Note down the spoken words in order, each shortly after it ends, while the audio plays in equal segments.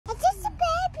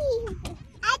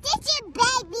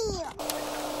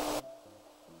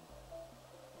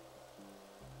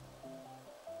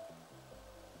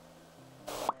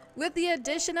With the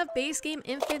addition of base game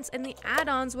infants and the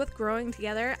add-ons with growing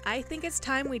together, I think it's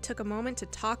time we took a moment to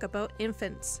talk about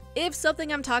infants. If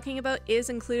something I'm talking about is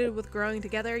included with growing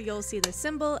together, you'll see the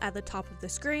symbol at the top of the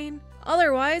screen.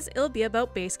 Otherwise, it'll be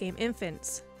about base game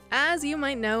infants. As you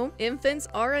might know, infants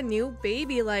are a new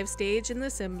baby life stage in The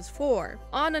Sims 4.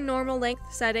 On a normal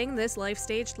length setting, this life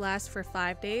stage lasts for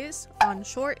 5 days, on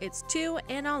short it's 2,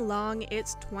 and on long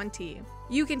it's 20.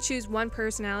 You can choose one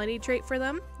personality trait for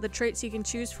them. The traits you can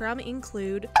choose from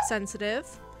include sensitive.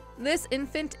 This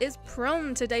infant is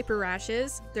prone to diaper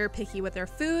rashes, they're picky with their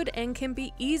food, and can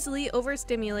be easily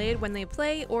overstimulated when they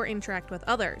play or interact with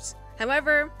others.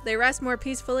 However, they rest more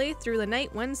peacefully through the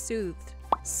night when soothed.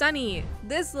 Sunny.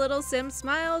 This little sim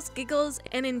smiles, giggles,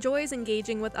 and enjoys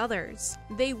engaging with others.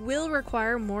 They will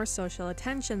require more social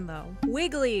attention though.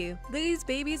 Wiggly. These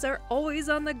babies are always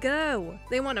on the go.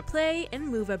 They want to play and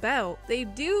move about. They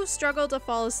do struggle to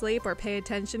fall asleep or pay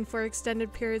attention for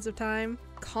extended periods of time.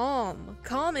 Calm.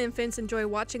 Calm infants enjoy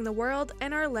watching the world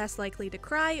and are less likely to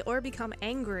cry or become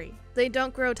angry. They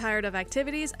don't grow tired of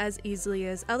activities as easily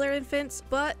as other infants,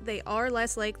 but they are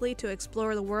less likely to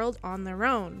explore the world on their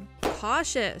own.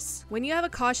 Cautious. When you have a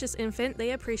cautious infant,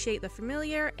 they appreciate the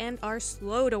familiar and are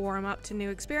slow to warm up to new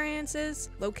experiences,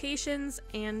 locations,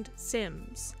 and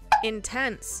sims.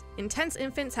 Intense. Intense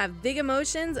infants have big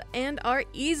emotions and are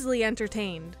easily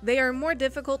entertained. They are more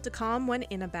difficult to calm when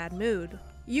in a bad mood.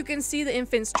 You can see the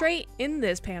infant's trait in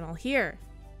this panel here.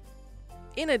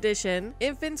 In addition,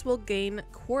 infants will gain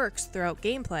quirks throughout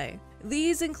gameplay.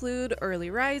 These include early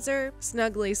riser,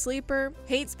 snuggly sleeper,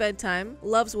 hates bedtime,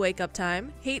 loves wake up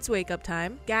time, hates wake up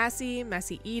time, gassy,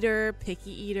 messy eater,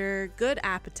 picky eater, good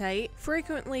appetite,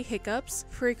 frequently hiccups,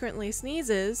 frequently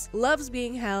sneezes, loves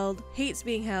being held, hates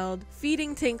being held,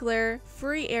 feeding tinkler,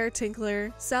 free air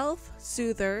tinkler, self,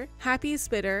 soother, happy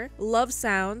spitter, loves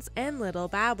sounds, and little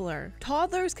babbler.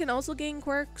 Toddlers can also gain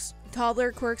quirks.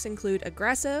 Toddler quirks include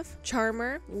aggressive,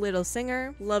 charmer, little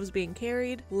singer, loves being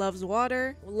carried, loves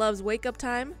water, loves wake up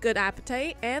time, good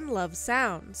appetite, and loves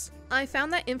sounds. I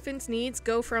found that infants' needs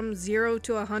go from 0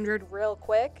 to 100 real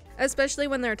quick, especially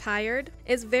when they're tired.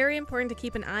 It's very important to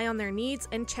keep an eye on their needs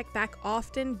and check back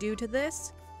often due to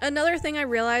this. Another thing I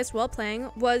realized while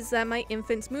playing was that my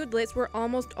infant's moodlets were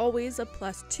almost always a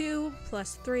 +2,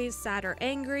 +3 sad or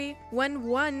angry when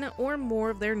one or more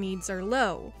of their needs are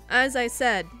low. As I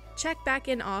said, check back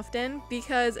in often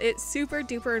because it's super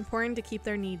duper important to keep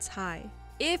their needs high.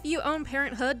 If you own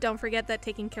parenthood, don't forget that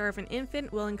taking care of an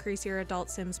infant will increase your adult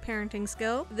Sims parenting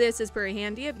skill. This is pretty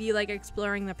handy if you like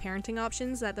exploring the parenting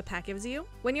options that the pack gives you.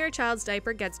 When your child's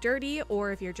diaper gets dirty,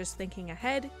 or if you're just thinking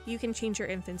ahead, you can change your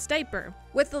infant's diaper.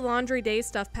 With the Laundry Day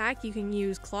stuff pack, you can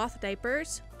use cloth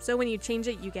diapers, so when you change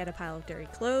it, you get a pile of dirty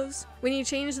clothes. When you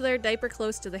change their diaper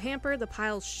close to the hamper, the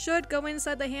pile should go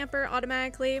inside the hamper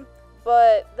automatically.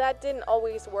 But that didn't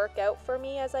always work out for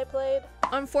me as I played.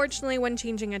 Unfortunately, when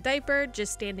changing a diaper,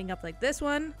 just standing up like this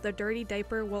one, the dirty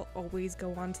diaper will always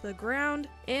go onto the ground,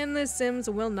 and the Sims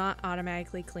will not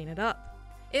automatically clean it up.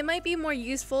 It might be more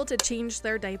useful to change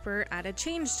their diaper at a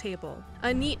change table.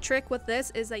 A neat trick with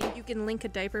this is that you can link a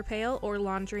diaper pail or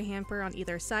laundry hamper on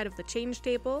either side of the change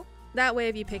table. That way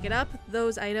if you pick it up,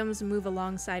 those items move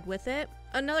alongside with it.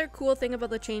 Another cool thing about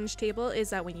the change table is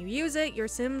that when you use it, your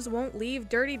Sims won't leave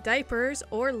dirty diapers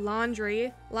or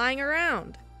laundry lying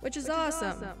around, which is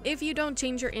awesome. If you don't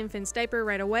change your infant's diaper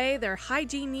right away, their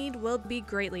hygiene need will be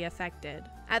greatly affected.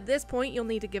 At this point, you'll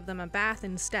need to give them a bath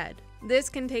instead. This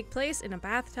can take place in a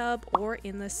bathtub or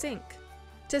in the sink.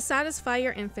 To satisfy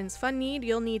your infant's fun need,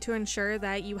 you'll need to ensure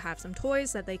that you have some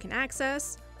toys that they can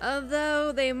access,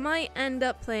 although they might end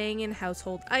up playing in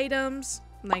household items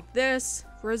like this,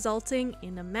 resulting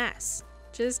in a mess.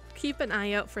 Just keep an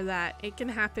eye out for that. It can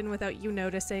happen without you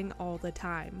noticing all the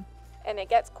time. And it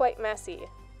gets quite messy.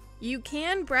 You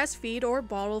can breastfeed or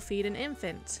bottle feed an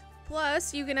infant.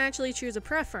 Plus, you can actually choose a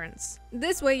preference.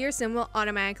 This way your Sim will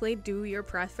automatically do your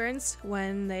preference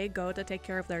when they go to take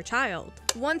care of their child.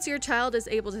 Once your child is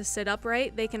able to sit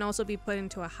upright, they can also be put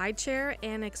into a high chair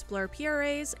and explore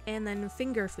purees and then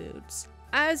finger foods.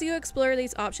 As you explore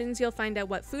these options, you'll find out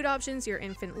what food options your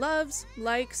infant loves,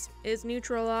 likes, is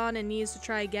neutral on and needs to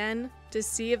try again to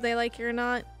see if they like it or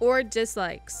not, or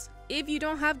dislikes. If you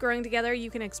don't have growing together, you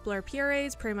can explore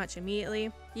purees pretty much immediately.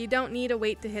 You don't need to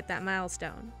wait to hit that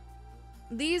milestone.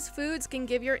 These foods can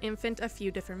give your infant a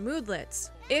few different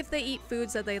moodlets. If they eat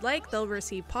foods that they like, they'll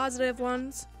receive positive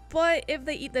ones. But if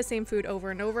they eat the same food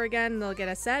over and over again, they'll get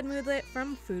a sad moodlet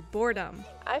from food boredom.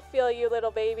 I feel you,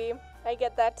 little baby. I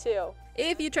get that too.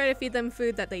 If you try to feed them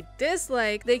food that they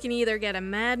dislike, they can either get a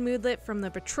mad moodlet from the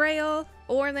betrayal,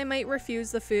 or they might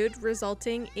refuse the food,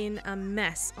 resulting in a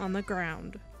mess on the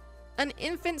ground. An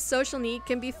infant's social need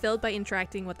can be filled by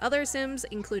interacting with other Sims,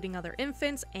 including other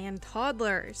infants and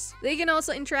toddlers. They can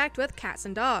also interact with cats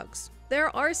and dogs.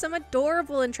 There are some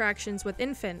adorable interactions with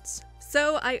infants,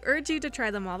 so I urge you to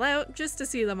try them all out just to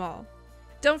see them all.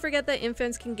 Don't forget that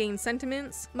infants can gain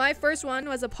sentiments. My first one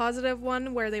was a positive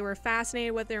one where they were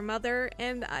fascinated with their mother,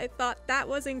 and I thought that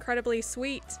was incredibly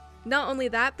sweet. Not only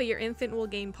that, but your infant will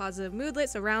gain positive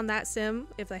moodlets around that sim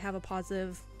if they have a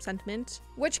positive sentiment,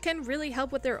 which can really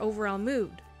help with their overall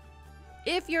mood.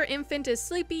 If your infant is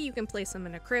sleepy, you can place them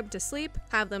in a crib to sleep,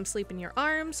 have them sleep in your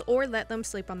arms, or let them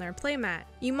sleep on their playmat.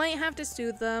 You might have to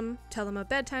soothe them, tell them a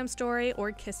bedtime story,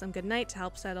 or kiss them goodnight to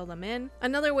help settle them in.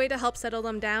 Another way to help settle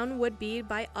them down would be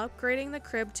by upgrading the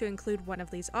crib to include one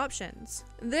of these options.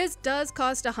 This does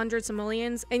cost 100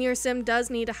 simoleons, and your sim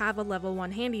does need to have a level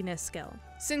 1 handiness skill.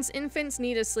 Since infants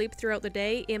need to sleep throughout the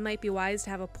day, it might be wise to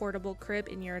have a portable crib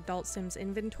in your adult Sims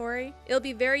inventory. It'll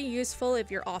be very useful if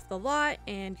you're off the lot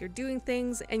and you're doing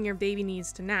things and your baby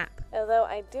needs to nap. Although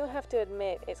I do have to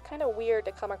admit, it's kind of weird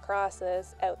to come across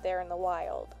this out there in the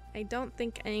wild. I don't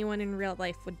think anyone in real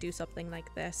life would do something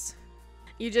like this.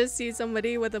 You just see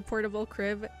somebody with a portable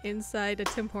crib inside a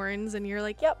Tim Hortons and you're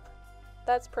like, yep,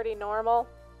 that's pretty normal.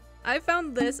 I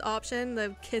found this option,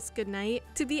 the kiss goodnight,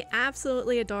 to be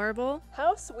absolutely adorable.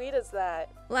 How sweet is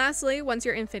that? Lastly, once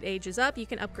your infant ages up, you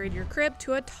can upgrade your crib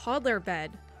to a toddler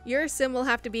bed. Your sim will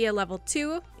have to be a level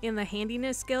 2 in the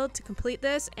handiness skill to complete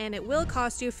this, and it will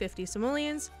cost you 50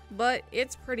 simoleons, but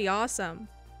it's pretty awesome.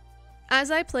 As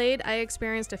I played, I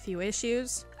experienced a few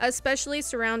issues, especially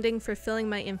surrounding fulfilling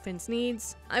my infant's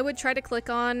needs. I would try to click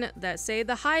on, let's say,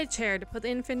 the high chair to put the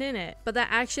infant in it, but that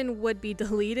action would be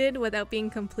deleted without being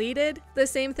completed. The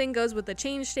same thing goes with the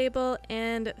change table,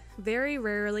 and very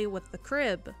rarely with the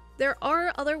crib. There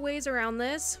are other ways around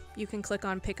this. You can click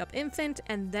on pick up infant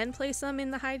and then place them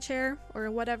in the high chair or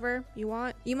whatever you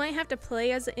want. You might have to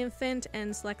play as the infant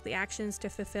and select the actions to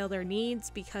fulfill their needs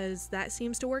because that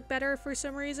seems to work better for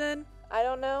some reason. I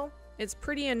don't know. It's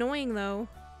pretty annoying though.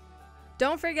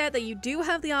 Don't forget that you do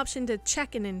have the option to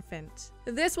check an infant.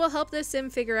 This will help the sim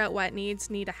figure out what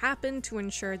needs need to happen to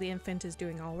ensure the infant is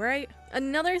doing alright.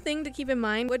 Another thing to keep in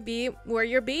mind would be where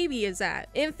your baby is at.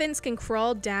 Infants can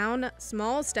crawl down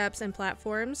small steps and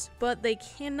platforms, but they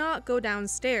cannot go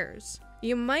downstairs.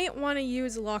 You might want to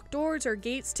use locked doors or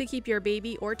gates to keep your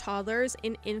baby or toddlers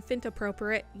in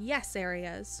infant-appropriate yes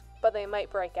areas. But they might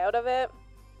break out of it.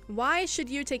 Why should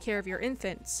you take care of your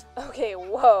infants? Okay,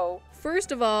 whoa.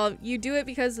 First of all, you do it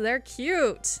because they're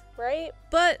cute. Right?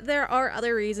 But there are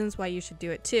other reasons why you should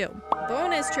do it too.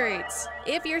 Bonus traits.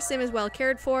 If your sim is well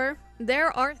cared for,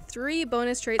 there are 3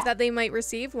 bonus traits that they might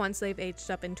receive once they've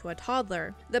aged up into a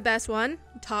toddler. The best one,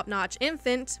 top-notch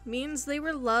infant, means they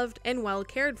were loved and well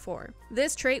cared for.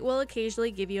 This trait will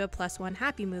occasionally give you a +1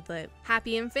 happy moodlet.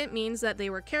 Happy infant means that they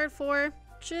were cared for,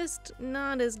 just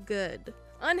not as good.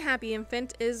 Unhappy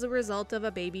infant is the result of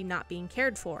a baby not being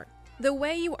cared for. The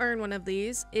way you earn one of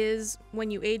these is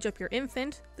when you age up your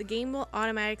infant, the game will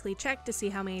automatically check to see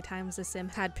how many times the sim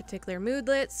had particular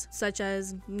moodlets, such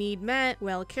as need met,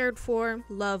 well cared for,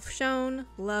 love shown,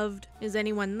 loved, is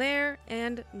anyone there,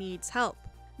 and needs help.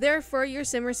 Therefore, your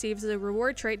sim receives a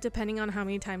reward trait depending on how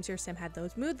many times your sim had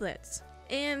those moodlets.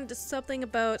 And something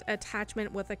about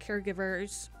attachment with the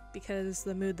caregivers, because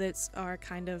the moodlets are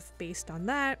kind of based on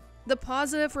that. The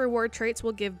positive reward traits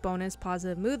will give bonus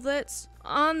positive moodlets.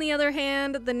 On the other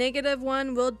hand, the negative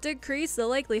one will decrease the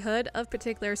likelihood of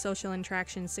particular social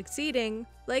interactions succeeding,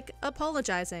 like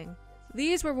apologizing.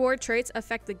 These reward traits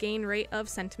affect the gain rate of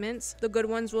sentiments. The good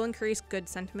ones will increase good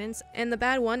sentiments, and the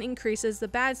bad one increases the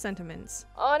bad sentiments.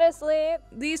 Honestly,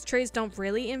 these traits don't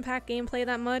really impact gameplay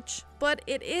that much, but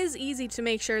it is easy to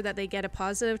make sure that they get a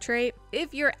positive trait.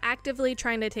 If you're actively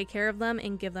trying to take care of them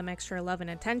and give them extra love and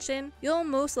attention, you'll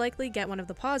most likely get one of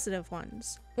the positive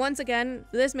ones. Once again,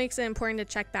 this makes it important to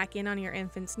check back in on your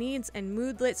infant's needs and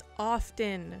moodlets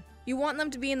often. You want them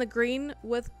to be in the green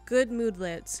with good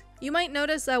moodlets. You might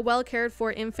notice that a well cared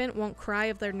for infant won't cry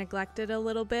if they're neglected a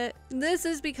little bit. This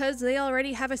is because they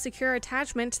already have a secure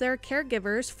attachment to their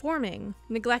caregivers forming.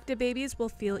 Neglected babies will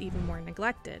feel even more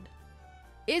neglected.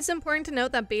 It's important to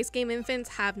note that base game infants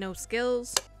have no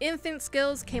skills. Infant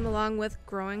skills came along with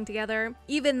growing together.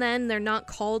 Even then, they're not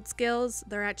called skills,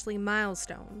 they're actually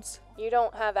milestones. You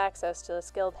don't have access to the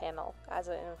skill panel as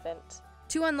an infant.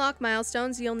 To unlock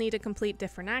milestones, you'll need to complete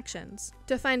different actions.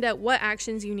 To find out what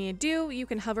actions you need to do, you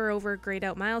can hover over grayed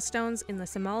out milestones in the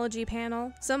Simology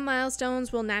panel. Some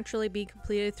milestones will naturally be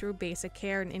completed through basic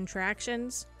care and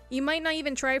interactions. You might not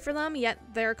even try for them, yet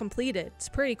they're completed. It's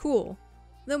pretty cool.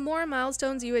 The more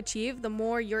milestones you achieve, the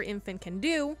more your infant can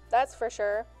do, That's for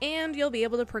sure. and you'll be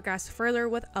able to progress further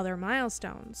with other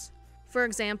milestones. For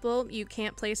example, you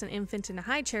can't place an infant in a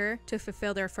high chair to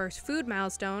fulfill their first food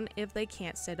milestone if they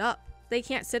can't sit up. They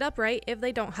can't sit upright if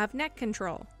they don't have neck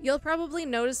control. You'll probably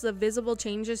notice the visible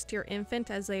changes to your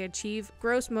infant as they achieve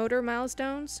gross motor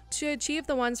milestones. To achieve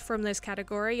the ones from this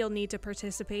category, you'll need to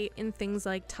participate in things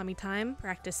like tummy time,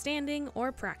 practice standing,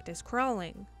 or practice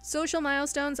crawling. Social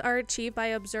milestones are achieved by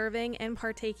observing and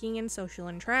partaking in social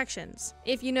interactions.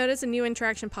 If you notice a new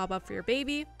interaction pop up for your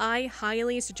baby, I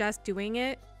highly suggest doing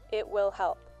it. It will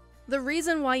help. The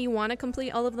reason why you want to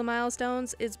complete all of the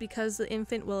milestones is because the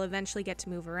infant will eventually get to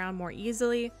move around more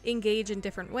easily, engage in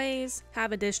different ways,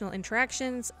 have additional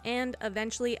interactions, and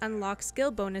eventually unlock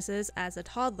skill bonuses as a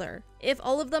toddler. If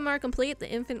all of them are complete, the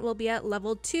infant will be at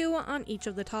level 2 on each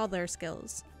of the toddler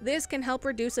skills. This can help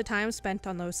reduce the time spent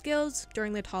on those skills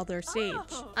during the toddler stage.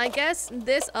 I guess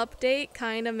this update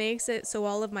kind of makes it so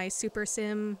all of my super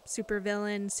sim, super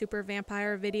villain, super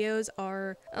vampire videos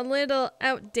are a little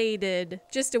outdated.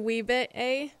 Just a wee bit,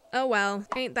 eh? Oh well,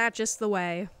 ain't that just the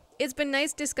way. It's been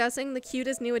nice discussing the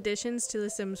cutest new additions to The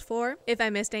Sims 4. If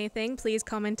I missed anything, please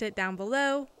comment it down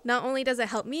below. Not only does it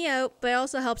help me out, but it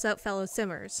also helps out fellow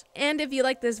Simmers. And if you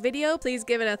like this video, please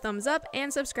give it a thumbs up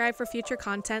and subscribe for future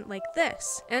content like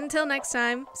this. Until next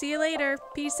time, see you later.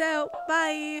 Peace out.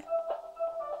 Bye.